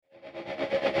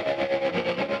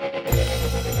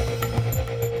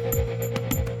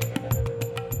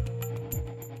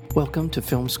Welcome to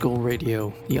Film School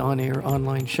Radio, the on-air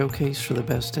online showcase for the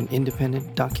best in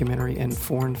independent documentary and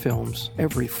foreign films,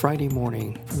 every Friday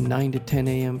morning from 9 to 10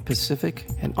 a.m. Pacific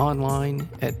and online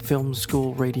at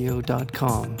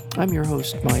filmschoolradio.com. I'm your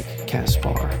host, Mike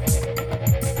Kaspar.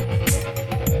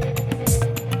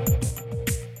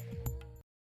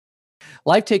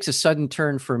 Life takes a sudden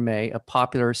turn for May, a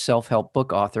popular self-help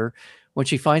book author, when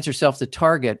she finds herself the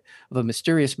target of a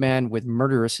mysterious man with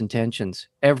murderous intentions.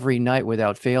 Every night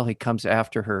without fail, he comes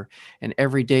after her, and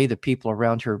every day the people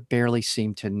around her barely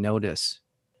seem to notice.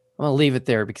 I'm going to leave it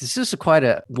there because this is quite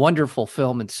a wonderful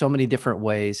film in so many different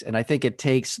ways, and I think it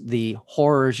takes the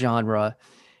horror genre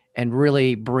and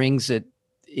really brings it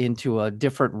into a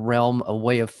different realm, a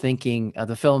way of thinking.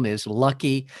 The film is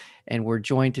Lucky, and we're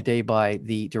joined today by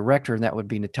the director, and that would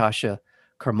be Natasha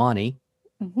Kermani.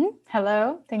 Mm-hmm.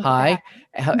 Hello. Thank you. Hi,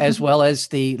 as well as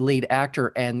the lead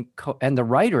actor and the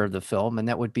writer of the film, and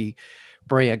that would be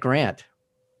Brea Grant.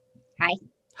 Hi.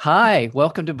 Hi.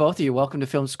 Welcome to both of you. Welcome to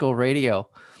Film School Radio.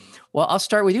 Well, I'll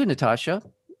start with you, Natasha.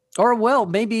 Or, well,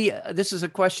 maybe this is a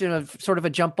question of sort of a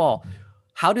jump ball.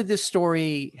 How did this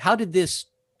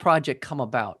project come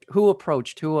about? Who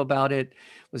approached who about it?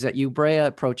 Was that you, Brea,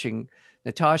 approaching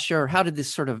Natasha, or how did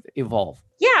this sort of evolve?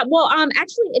 Yeah, well,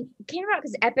 actually, it came about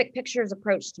because Epic Pictures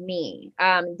approached me.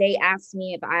 They asked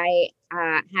me if I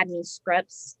had any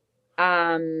scripts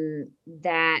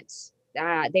that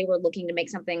they were looking to make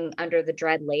something under the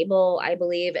Dread label, I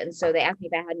believe. And so they asked me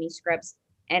if I had any scripts,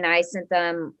 and I sent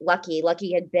them Lucky.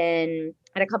 Lucky had been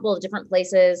at a couple of different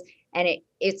places, and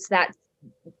it's that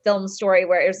film story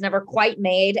where it was never quite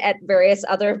made at various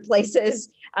other places,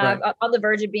 right, on the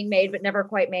verge of being made, but never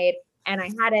quite made. And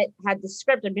I had the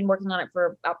script. I'd been working on it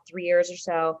for about 3 years or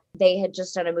so. They had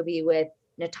just done a movie with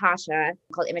Natasha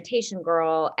called Imitation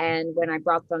Girl. And when I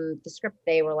brought them the script,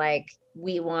 they were like,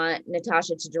 we want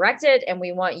Natasha to direct it and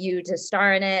we want you to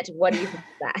star in it. What do you think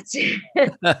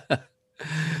of that?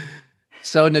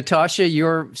 So Natasha,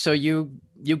 you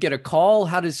get a call.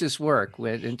 How does this work?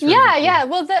 Well, I think,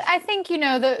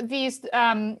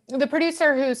 the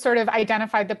producer who sort of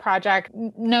identified the project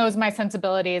knows my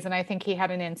sensibilities. And I think he had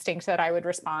an instinct that I would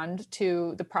respond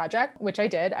to the project, which I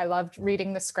did. I loved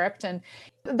reading the script. And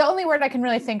the only word I can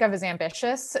really think of is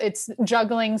ambitious. It's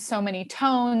juggling so many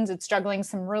tones. It's juggling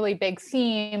some really big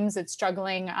themes. It's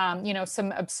juggling,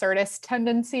 some absurdist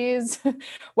tendencies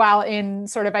while in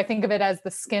sort of, I think of it as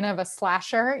the skin of a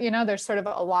slasher. There's sort of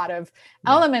a lot of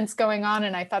elements going on.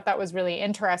 And I thought that was really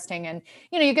interesting. And,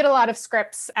 you get a lot of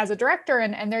scripts as a director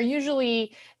and they're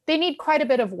usually, they need quite a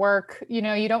bit of work. You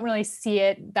don't really see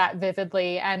it that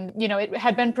vividly. And, it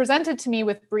had been presented to me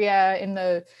with Brea in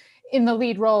the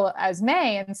lead role as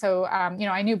May. And so,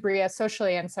 I knew Brea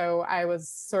socially. And so I was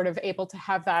sort of able to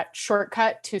have that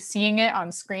shortcut to seeing it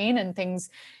on screen, and things,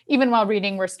 even while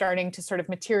reading, were starting to sort of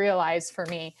materialize for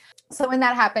me. So when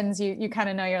that happens, you kind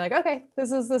of know, you're like, okay,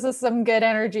 this is some good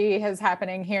energy is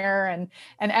happening here. And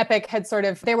Epic had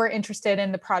they were interested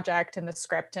in the project and the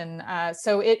script. And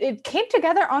so it came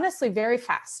together, honestly, very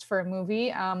fast for a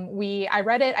movie. I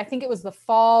read it, I think it was the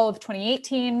fall of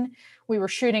 2018. We were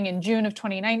shooting in June of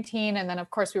 2019. And then, of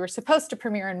course, we were supposed to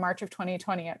premiere in March of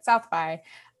 2020 at South by,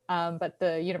 but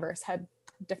the universe had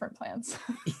different plans.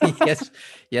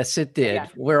 Yes, it did. Yeah.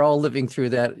 We're all living through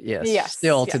that. Yes.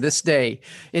 Still to this day.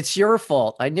 It's your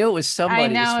fault. I knew it was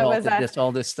somebody's fault that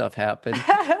all this stuff happened.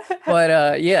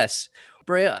 But yes.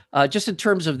 Brea, just in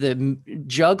terms of the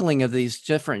juggling of these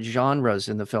different genres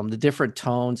in the film, the different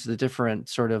tones, the different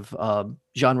sort of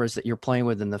genres that you're playing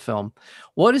with in the film,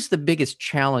 what is the biggest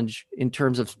challenge in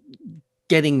terms of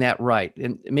getting that right?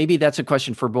 And maybe that's a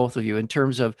question for both of you in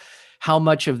terms of how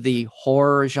much of the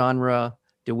horror genre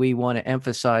do we want to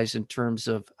emphasize in terms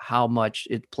of how much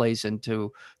it plays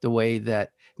into the way that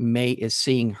May is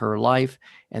seeing her life,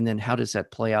 and then how does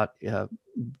that play out,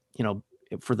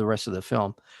 for the rest of the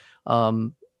film?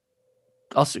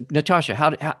 Also, Natasha,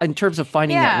 how in terms of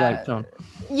finding that right tone?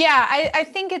 Yeah, I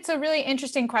think it's a really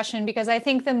interesting question, because I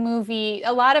think the movie,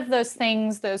 a lot of those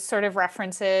things, those sort of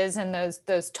references and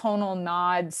those tonal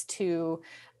nods to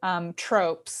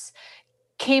tropes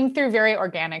came through very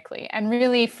organically. And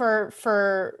really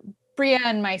for Brea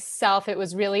and myself, it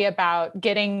was really about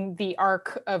getting the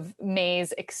arc of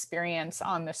May's experience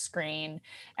on the screen.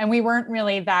 And we weren't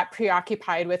really that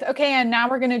preoccupied with, okay, and now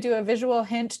we're going to do a visual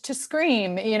hint to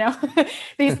Scream,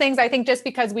 these things. I think just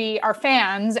because we are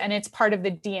fans and it's part of the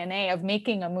DNA of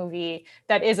making a movie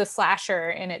that is a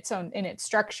slasher in its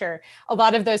structure, a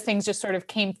lot of those things just sort of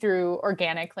came through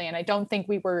organically. And I don't think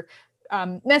we were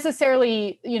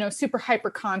necessarily, super hyper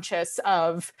conscious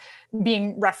of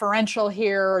being referential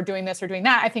here or doing this or doing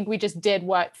that. I think we just did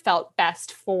what felt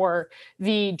best for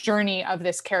the journey of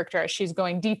this character as she's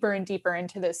going deeper and deeper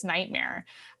into this nightmare.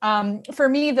 For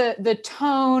me, the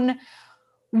tone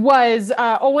was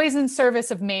always in service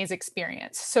of May's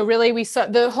experience. So really we saw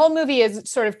the whole movie is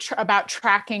sort of about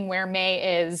tracking where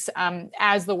May is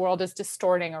as the world is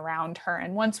distorting around her.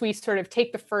 And once we sort of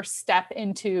take the first step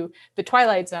into the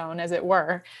Twilight Zone, as it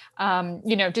were,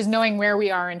 just knowing where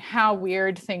we are and how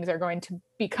weird things are going to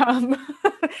become.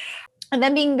 And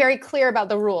then being very clear about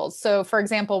the rules. So for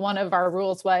example, one of our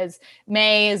rules was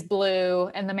May is blue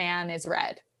and the man is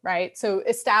red. Right. So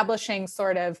establishing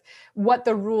sort of what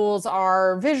the rules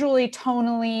are visually,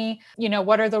 tonally,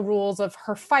 what are the rules of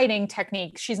her fighting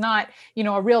technique? She's not,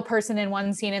 a real person in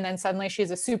one scene and then suddenly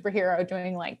she's a superhero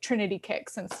doing like Trinity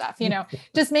kicks and stuff,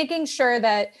 just making sure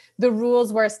that the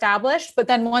rules were established. But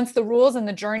then once the rules and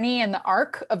the journey and the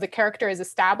arc of the character is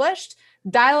established,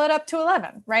 dial it up to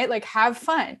 11, right? Like have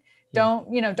fun.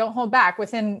 Don't hold back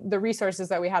within the resources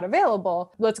that we had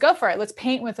available. Let's go for it. Let's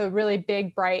paint with a really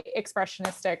big, bright,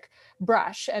 expressionistic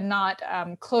brush and not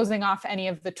closing off any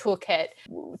of the toolkit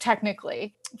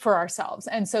technically for ourselves.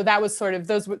 And so that was sort of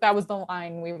that was the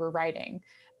line we were writing.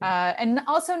 And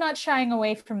also not shying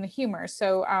away from the humor.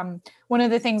 So one of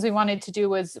the things we wanted to do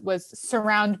was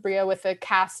surround Bria with a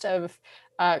cast of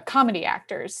comedy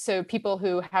actors. So people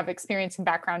who have experience and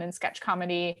background in sketch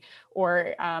comedy,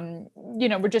 or,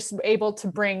 we're just able to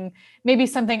bring maybe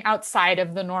something outside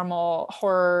of the normal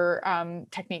horror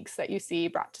techniques that you see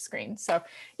brought to screen. So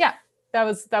yeah, that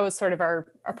was sort of our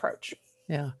approach.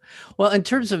 Yeah. Well, in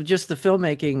terms of just the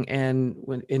filmmaking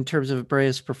and in terms of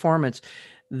Bria's performance,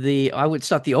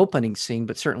 it's not the opening scene,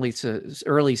 but certainly it's an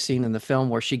early scene in the film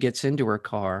where she gets into her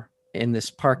car in this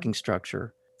parking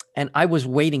structure. And I was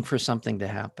waiting for something to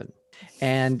happen.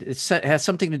 And it has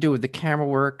something to do with the camera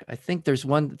work. I think there's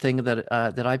one thing that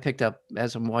I picked up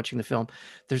as I'm watching the film.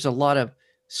 There's a lot of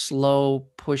slow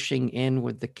pushing in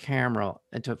with the camera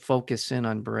and to focus in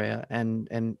on Bria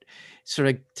and sort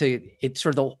of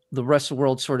the rest of the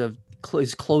world sort of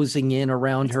is closing in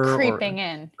around her,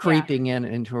 creeping in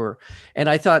into her. And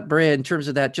I thought Bria, in terms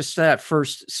of that, just that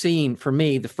first scene for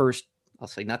me, I'll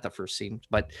say not the first scene,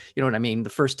 but you know what I mean? The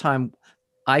first time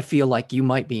I feel like you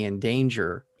might be in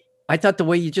danger. I thought the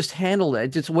way you just handled it,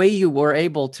 just the way you were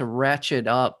able to ratchet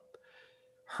up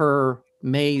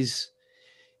May's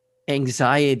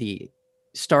anxiety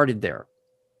started there.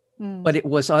 But it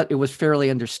was fairly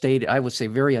understated. I would say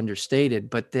very understated,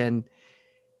 but then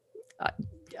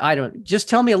just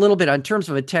tell me a little bit in terms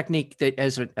of a technique that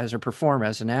as a performer,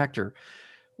 as an actor,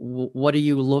 what are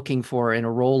you looking for in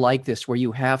a role like this where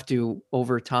you have to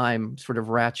over time sort of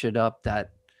ratchet up that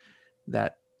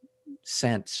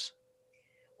sense?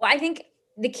 Well, I think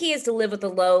the key is to live with a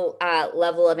low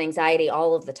level of anxiety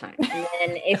all of the time. And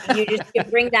then if you just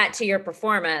bring that to your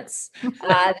performance,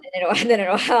 then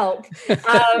it'll help. No,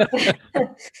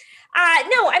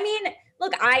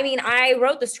 I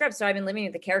wrote the script, so I've been living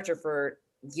with the character for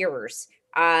years.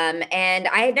 And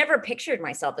I had never pictured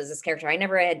myself as this character. I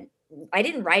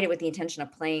didn't write it with the intention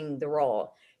of playing the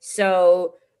role.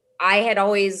 So I had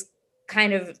always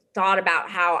kind of thought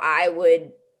about how I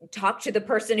would talk to the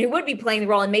person who would be playing the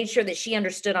role and made sure that she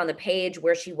understood on the page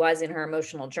where she was in her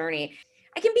emotional journey.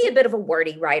 I can be a bit of a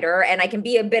wordy writer, and I can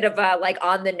be a bit of a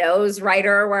on the nose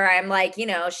writer where I'm like,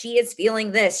 she is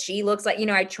feeling this. She looks like,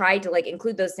 I tried to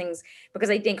include those things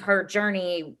because I think her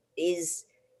journey is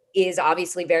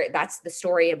obviously that's the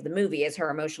story of the movie, is her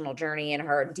emotional journey and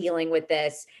her dealing with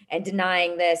this and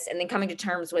denying this and then coming to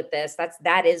terms with this.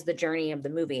 That is the journey of the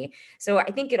movie. So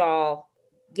I think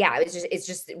it's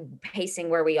just pacing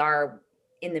where we are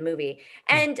in the movie.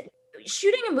 And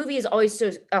shooting a movie is always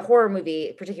a horror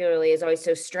movie particularly is always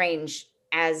so strange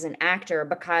as an actor,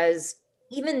 because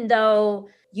even though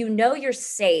you're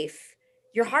safe,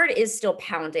 your heart is still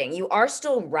pounding. You are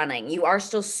still running. You are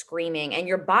still screaming, and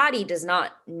your body does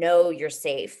not know you're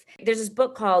safe. There's this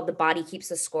book called The Body Keeps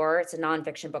the Score. It's a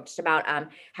nonfiction book just about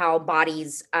how our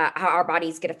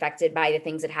bodies get affected by the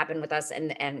things that happen with us,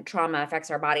 and trauma affects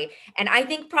our body. And I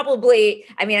think probably,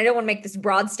 I don't want to make this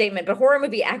broad statement, but horror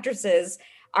movie actresses,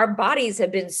 our bodies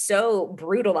have been so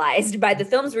brutalized by the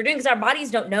films we're doing, because our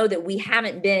bodies don't know that we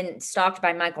haven't been stalked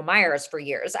by Michael Myers for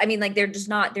years.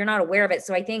 They're not aware of it.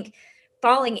 So I think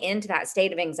falling into that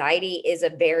state of anxiety is a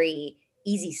very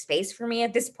easy space for me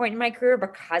at this point in my career,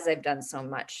 because I've done so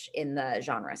much in the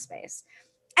genre space.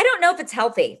 I don't know if it's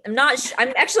healthy. I'm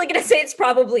actually going to say it's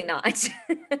probably not.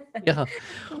 Yeah.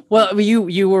 Well,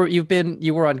 you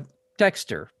were on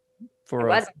Dexter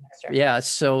yeah.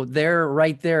 So they're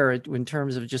right there in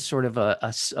terms of just sort of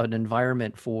an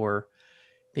environment for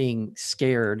being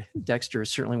scared. Dexter is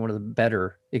certainly one of the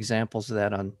better examples of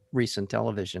that on recent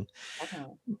television.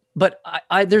 Definitely. But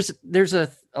there's a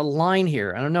line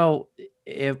here. I don't know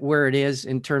where it is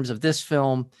in terms of this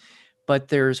film, but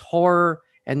there's horror,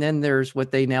 and then there's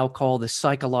what they now call the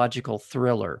psychological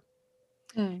thriller.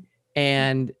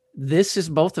 And this is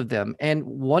both of them. And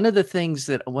one of the things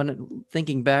that when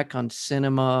thinking back on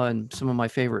cinema and some of my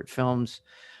favorite films,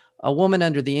 A Woman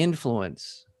Under the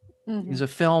Influence is a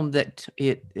film that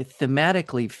it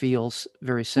thematically feels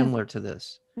very similar to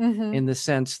this, in the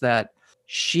sense that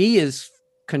she is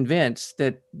convinced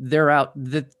that there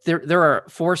are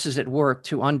forces at work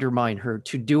to undermine her,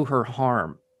 to do her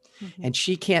harm. And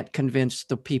she can't convince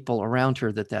the people around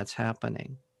her that that's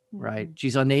happening, right?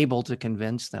 She's unable to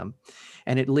convince them.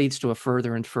 And it leads to a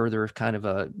further and further kind of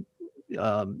a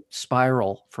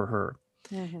spiral for her.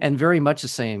 And very much the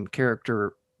same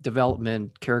character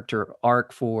development, character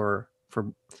arc for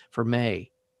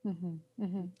May.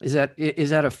 Is that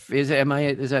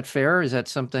fair? Is that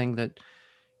something that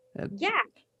yeah.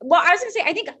 Well, I was gonna say,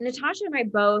 I think Natasha and I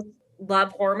both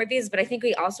love horror movies, but I think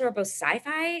we also are both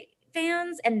sci-fi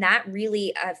fans, and that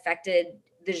really affected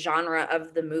the genre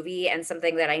of the movie, and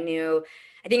something that I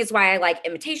think it's why I like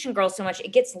Imitation Girl so much.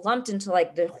 It gets lumped into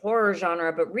like the horror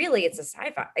genre, but really it's a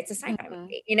sci-fi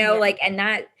movie, like, and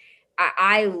that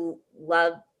I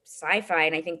love sci-fi,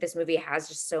 and I think this movie has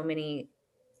just so many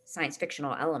science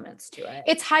fictional elements to it.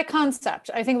 It's high concept.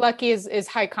 I think Lucky is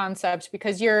high concept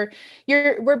because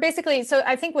we're basically, so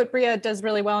I think what Bria does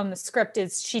really well in the script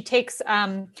is she takes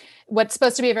what's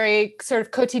supposed to be a very sort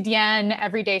of quotidienne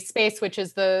everyday space, which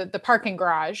is the parking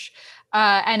garage,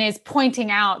 and is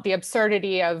pointing out the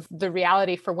absurdity of the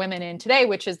reality for women in today,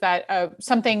 which is that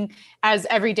something as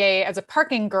everyday as a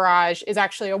parking garage is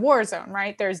actually a war zone,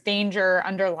 right? There's danger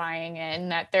underlying it,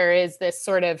 and that there is this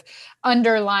sort of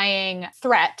underlying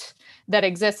threat that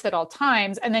exists at all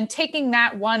times, and then taking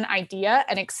that one idea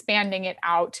and expanding it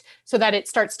out so that it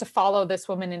starts to follow this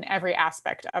woman in every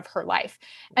aspect of her life.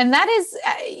 And that is,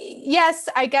 yes,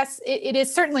 I guess it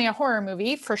is certainly a horror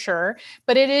movie for sure,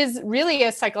 but it is really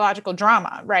a psychological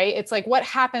drama, right? It's like what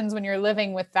happens when you're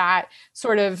living with that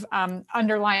sort of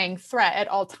underlying threat at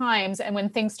all times, and when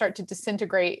things start to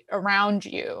disintegrate around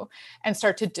you and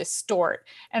start to distort.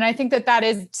 And I think that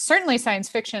is certainly science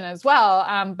fiction as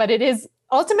well, but it is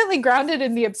ultimately grounded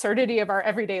in the absurdity of our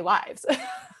everyday lives.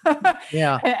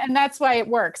 Yeah. And that's why it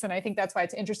works. And I think that's why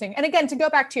it's interesting. And again, to go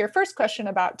back to your first question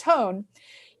about tone,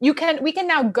 we can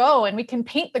now go and we can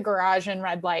paint the garage in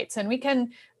red lights, and we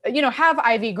can, have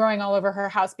ivy growing all over her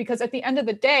house, because at the end of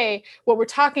the day, what we're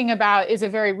talking about is a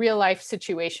very real life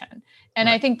situation. And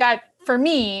right. I think that for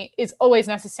me is always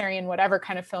necessary in whatever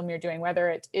kind of film you're doing, whether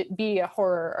it be a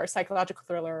horror or psychological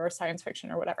thriller or science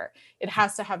fiction or whatever. It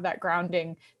has to have that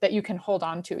grounding that you can hold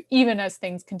on to, even as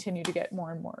things continue to get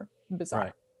more and more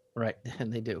bizarre. Right.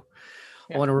 And they do.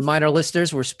 Yeah. I want to remind our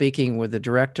listeners, we're speaking with the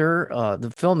director.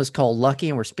 The film is called Lucky,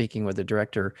 and we're speaking with the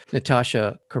director,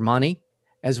 Natasha Kermani,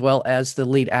 as well as the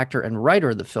lead actor and writer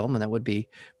of the film, and that would be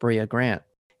Bria Grant.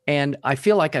 And I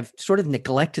feel like I've sort of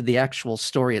neglected the actual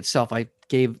story itself. I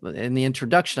gave in the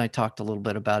introduction, I talked a little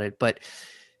bit about it, but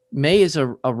May is a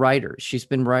writer. She's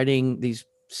been writing these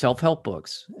self-help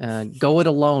books. Go It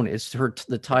Alone is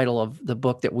the title of the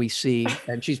book that we see.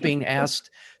 And she's being asked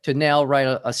to now write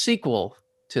a sequel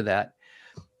to that.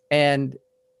 And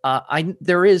I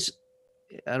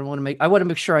want to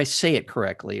make sure I say it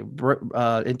correctly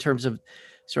in terms of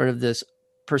sort of this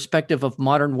perspective of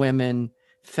modern women,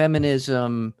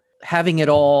 feminism, having it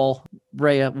all.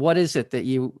 Rhea, what is it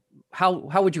that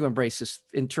how would you embrace this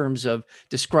in terms of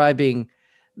describing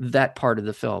that part of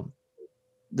the film,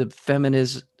 the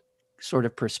feminist sort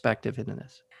of perspective in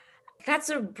this? That's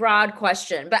a broad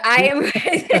question, but I am,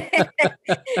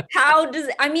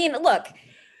 look,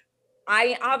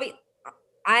 I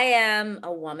am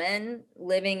a woman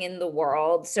living in the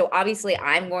world. So obviously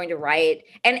I'm going to write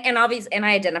and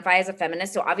I identify as a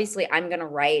feminist. So obviously I'm going to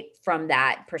write from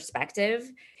that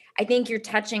perspective. I think you're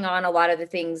touching on a lot of the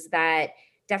things that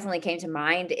definitely came to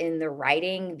mind in the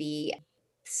writing. The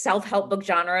self-help book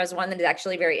genre is one that is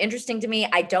actually very interesting to me.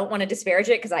 I don't want to disparage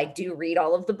it because I do read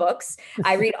all of the books.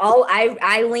 I read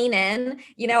I lean in,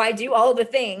 I do all the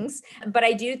things, but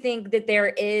I do think that there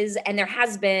is, and there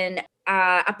has been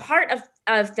a part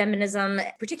of feminism,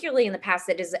 particularly in the past,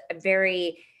 that is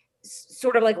very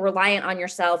sort of like reliant on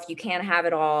yourself. You can't have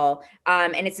it all.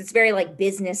 And it's very like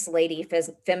business lady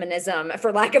feminism,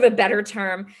 for lack of a better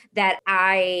term, that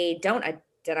I don't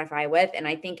identify with. And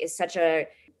I think is a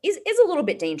little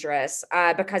bit dangerous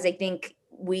because I think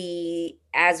we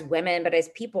as women, but as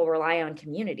people, rely on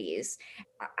communities.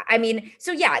 I mean,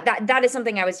 so yeah, that is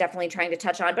something I was definitely trying to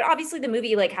touch on. But obviously the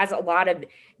movie like has a lot of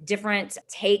different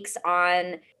takes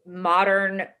on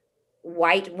modern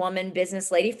white woman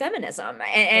business lady feminism,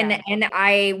 and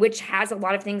I, which has a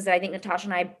lot of things that I think Natasha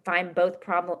and I find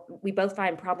we both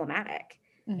find problematic.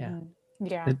 Yeah.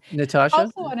 Yeah.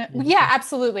 Natasha? Yeah,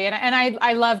 absolutely. And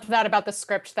I loved that about the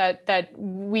script, that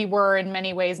we were in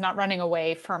many ways not running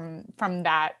away from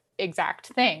that exact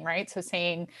thing, right? So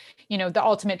saying, you know, the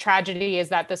ultimate tragedy is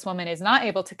that this woman is not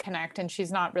able to connect, and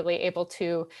she's not really able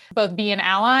to both be an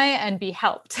ally and be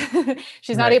helped.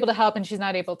 She's not able to help, and she's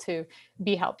not able to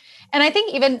be helped. And I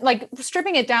think even like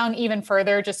stripping it down even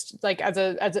further, just like as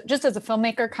a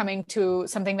filmmaker coming to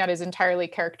something that is entirely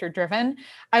character driven,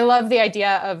 I love the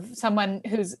idea of someone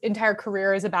whose entire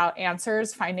career is about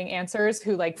answers, finding answers,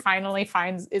 who like finally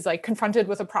is like confronted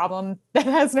with a problem that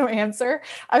has no answer.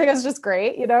 I think that's just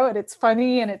great, you know, and it's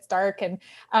funny and it's dark. And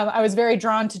I was very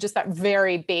drawn to just that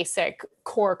very basic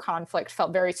core conflict,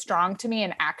 felt very strong to me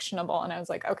and actionable. And I was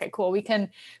like, okay, cool. We can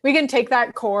take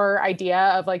that core idea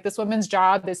of like, this woman's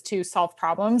job is to solve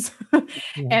problems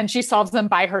and she solves them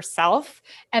by herself,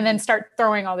 and then start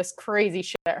throwing all this crazy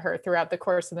shit at her throughout the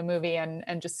course of the movie,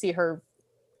 and just see her,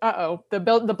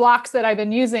 the blocks that I've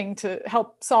been using to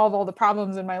help solve all the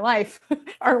problems in my life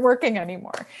aren't working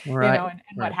anymore, you know, and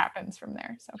what happens from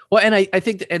there. So, well, and I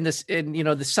think, you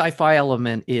know, the sci-fi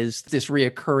element is this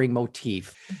reoccurring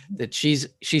motif that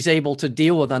she's able to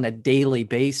deal with on a daily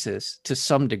basis to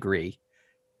some degree,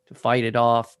 to fight it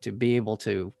off, to be able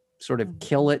to sort of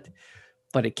kill it,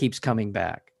 but it keeps coming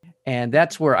back. And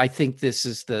that's where I think this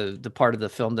is the part of the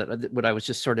film that what I was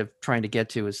just sort of trying to get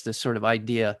to, is this sort of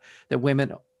idea that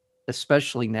women,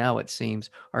 especially now, it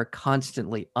seems, are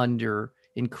constantly under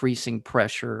increasing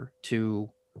pressure to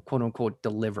quote unquote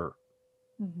deliver.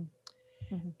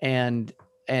 And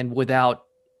without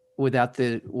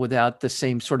the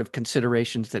same sort of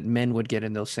considerations that men would get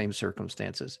in those same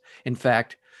circumstances. In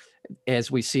fact, as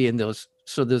we see in those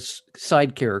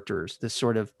side characters, this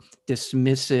sort of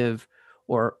dismissive,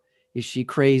 or is she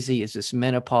crazy? Is this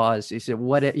menopause? Is it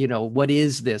what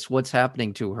is this? What's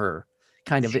happening to her?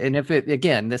 Kind of. And if it,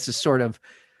 again, this is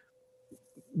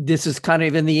kind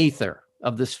of in the ether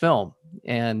of this film.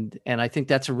 And I think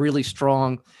that's a really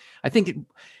strong, I think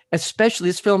especially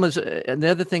this film is,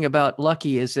 another thing about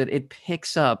Lucky is that it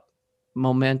picks up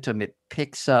momentum. It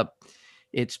picks up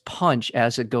its punch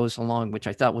as it goes along, which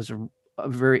I thought was a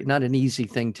very, not an easy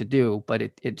thing to do, but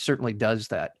it certainly does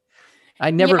that.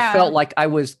 I never felt like I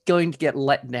was going to get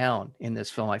let down in this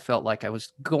film. I felt like I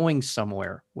was going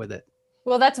somewhere with it.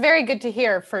 Well, that's very good to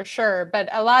hear, for sure. But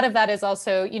a lot of that is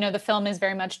also, you know, the film is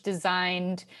very much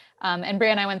designed, and Bria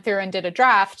and I went through and did a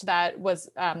draft that was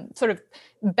sort of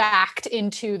backed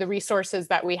into the resources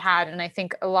that we had. And I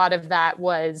think a lot of that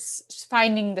was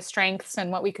finding the strengths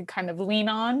and what we could kind of lean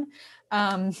on,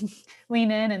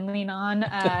 lean in and lean on,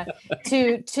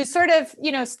 to sort of,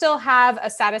 you know, still have a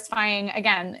satisfying,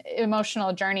 again,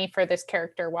 emotional journey for this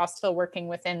character while still working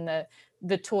within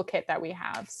the toolkit that we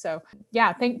have. So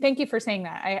yeah, thank you for saying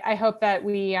that. I hope that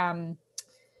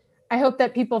I hope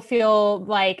that people feel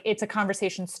like it's a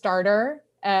conversation starter.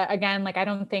 Again, like, I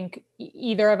don't think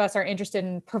either of us are interested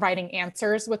in providing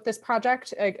answers with this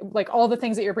project. Like all the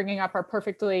things that you're bringing up are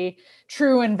perfectly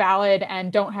true and valid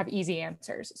and don't have easy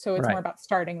answers. So it's more about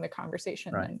starting the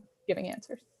conversation than giving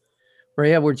answers.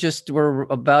 Bria, we're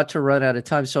about to run out of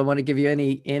time. So I want to give you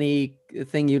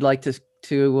anything you'd like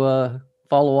to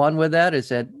follow on with that. Is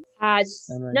that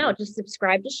no, just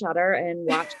subscribe to Shudder and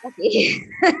watch Lucky.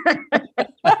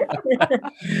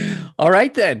 All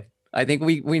right then. I think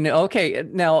we know. Okay,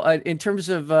 now in terms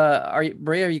of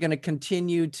Bria, are you going to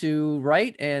continue to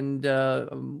write, and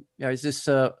is this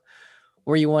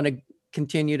where you want to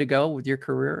continue to go with your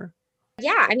career?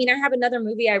 Yeah, I mean, I have another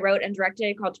movie I wrote and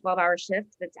directed called 12 Hour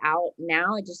Shift that's out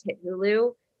now. It just hit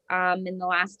Hulu in the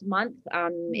last month.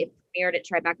 It premiered at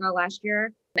Tribeca last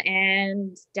year,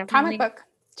 and definitely comic book.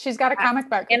 She's got a comic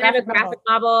book. And I have a graphic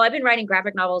novel. I've been writing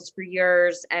graphic novels for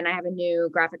years, and I have a new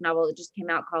graphic novel that just came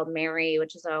out called Mary,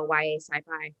 which is a YA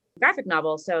sci-fi graphic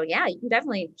novel. So yeah, you can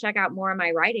definitely check out more of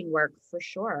my writing work for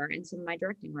sure, and some of my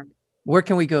directing work. Where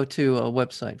can we go to a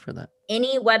website for that?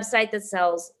 Any website that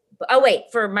sells,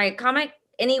 for my comic,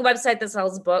 any website that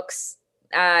sells books.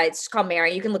 It's called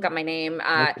Mary. You can look up my name.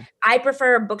 Okay. I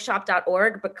prefer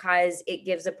bookshop.org because it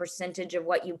gives a percentage of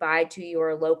what you buy to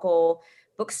your local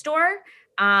bookstore.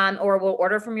 Or will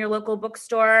order from your local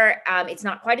bookstore. It's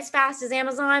not quite as fast as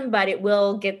Amazon, but it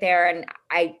will get there. And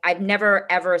I've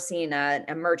never, ever seen an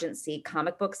emergency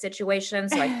comic book situation.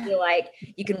 So I feel like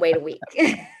you can wait a week.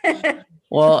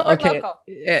 Well, okay.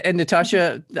 And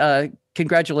Natasha,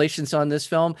 congratulations on this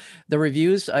film. The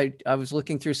reviews, I was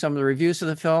looking through some of the reviews of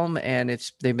the film, and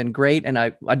they've been great. And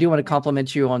I do want to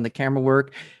compliment you on the camera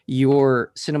work.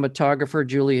 Your cinematographer,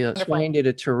 Julia Swain, did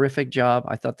a terrific job.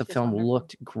 I thought the film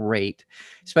looked great,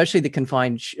 especially the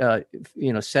confined,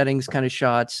 settings kind of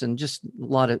shots, and just a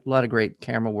lot of great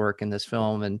camera work in this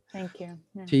film. And thank you.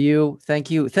 To you, thank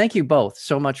you both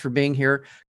so much for being here.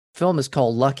 The film is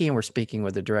called Lucky, and we're speaking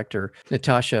with the director,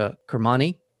 Natasha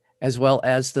Kermani, as well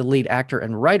as the lead actor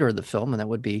and writer of the film, and that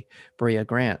would be Brea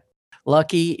Grant.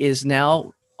 Lucky is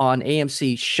now on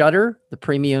AMC Shudder, the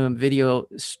premium video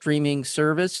streaming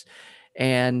service,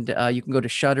 and you can go to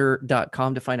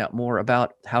shudder.com to find out more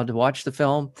about how to watch the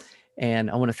film.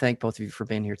 And I want to thank both of you for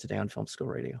being here today on Film School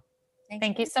Radio.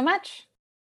 Thank you so much.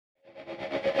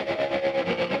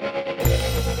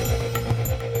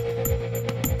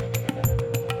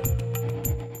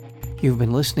 You've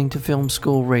been listening to Film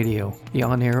School Radio, the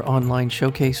on-air online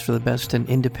showcase for the best in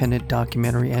independent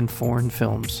documentary and foreign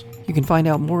films. You can find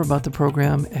out more about the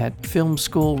program at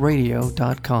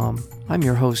filmschoolradio.com. I'm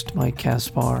your host, Mike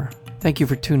Kaspar. Thank you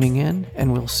for tuning in,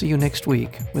 and we'll see you next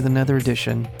week with another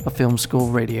edition of Film School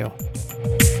Radio.